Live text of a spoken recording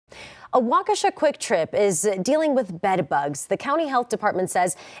A Waukesha Kwik Trip is dealing with bedbugs. The county health department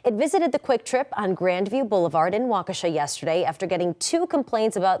says it visited the Kwik Trip on Grandview Boulevard in Waukesha yesterday after getting 2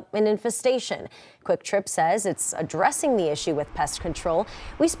 complaints about an infestation. Kwik Trip says it's addressing the issue with pest control.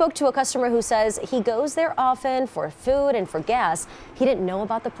 We spoke to a customer who says he goes there often for food and for gas. He didn't know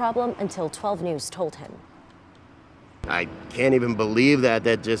about the problem until 12 News told him. I can't even believe that.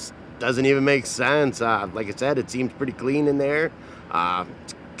 That just doesn't even make sense. Like I said, it seems pretty clean in there.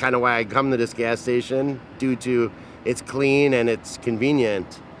 It's kind of why I come to this gas station, due to it's clean and it's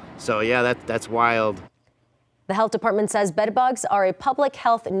convenient. So yeah, that's wild. The health department says bedbugs are a public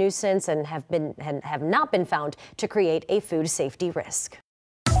health nuisance and have not been found to create a food safety risk.